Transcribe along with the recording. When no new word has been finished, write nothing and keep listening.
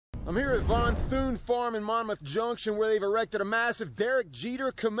I'm here at Thun Farm in Monmouth Junction, where they've erected a massive Derek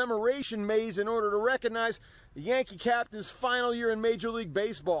Jeter commemoration maze in order to recognize the Yankee captain's final year in Major League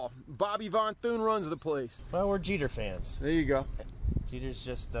Baseball. Bobby Von Thun runs the place. Well, we're Jeter fans. There you go. Jeter's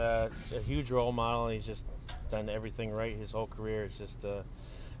just a huge role model. He's just done everything right his whole career. It's just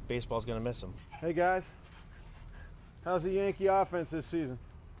baseball's going to miss him. Hey guys, how's the Yankee offense this season?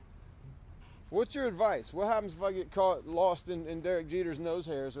 What's your advice? What happens if I get caught lost in Derek Jeter's nose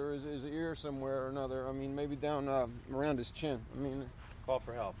hairs or his ear somewhere or another? I mean, maybe down around his chin. I mean, Call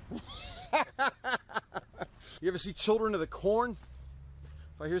for help. You ever see Children of the Corn?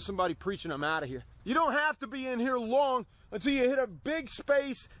 If I hear somebody preaching, I'm out of here. You don't have to be in here long until you hit a big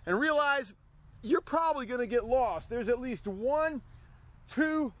space and realize you're probably going to get lost. There's at least 1,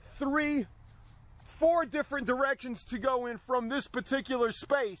 2, 3, 4 different directions to go in from this particular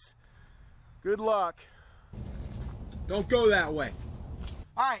space. Good luck. Don't go that way.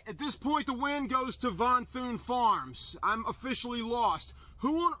 All right, at this point, the win goes to Von Thun Farms. I'm officially lost.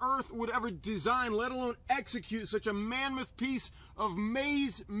 Who on earth would ever design, let alone execute, such a mammoth piece of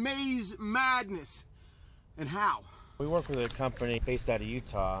maze madness? And how? We work with a company based out of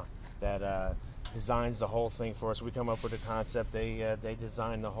Utah that designs the whole thing for us. We come up with a concept. They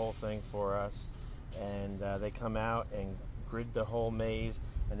design the whole thing for us, and they come out and grid the whole maze,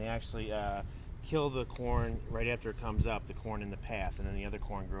 and they actually kill the corn right after it comes up, the corn in the path, and then the other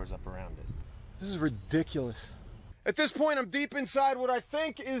corn grows up around it. This is ridiculous. At this point, I'm deep inside what I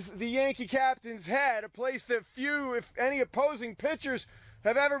think is the Yankee captain's head, a place that few, if any, opposing pitchers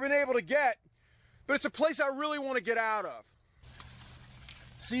have ever been able to get. But it's a place I really want to get out of.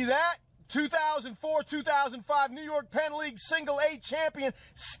 See that? 2004-2005 New York Penn League Single A champion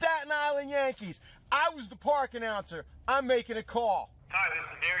Staten Island Yankees. I was the park announcer. I'm making a call. Hi, this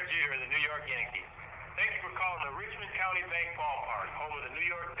is Derek Jeter of the New York Yankees. Thank you for calling the Richmond County Bank Ballpark, home of the New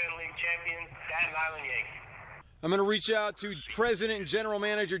York Penn League champions, Staten Island Yankees. I'm going to reach out to President and General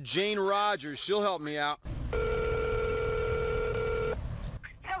Manager Jane Rogers. She'll help me out.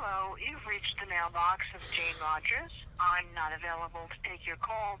 Hello, you've reached the mailbox of Jane Rogers. I'm not available to take your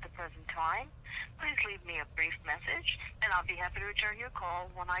call at the present time. Please leave me a brief message, and I'll be happy to return your call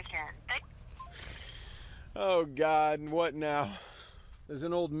when I can. Oh, God, and what now? There's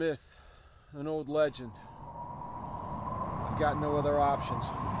an old myth, an old legend. I've got no other options.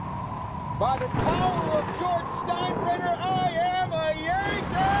 By the power of George Steinbrenner, I am a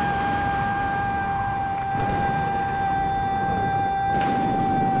Yankee!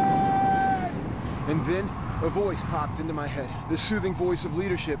 And then a voice popped into my head, the soothing voice of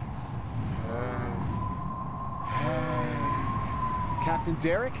leadership. Hank. Captain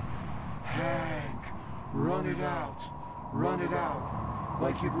Derek? Hank, run it out,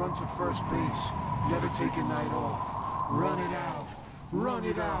 like you'd run to first base, never take a night off. Run it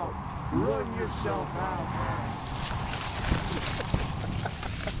out, run yourself out,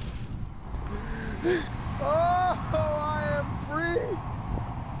 Hank. Oh, I am free!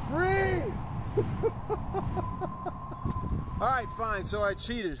 All right, fine, so I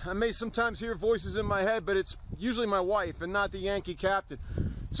cheated. I may sometimes hear voices in my head, but it's usually my wife and not the Yankee captain.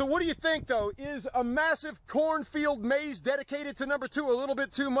 So what do you think, though? Is a massive cornfield maze dedicated to number 2 a little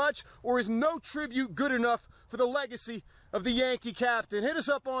bit too much, or is no tribute good enough for the legacy of the Yankee captain? Hit us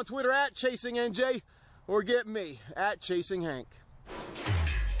up on Twitter at ChasingNJ, or get me at ChasingHank.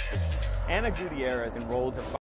 Ana Gutierrez enrolled her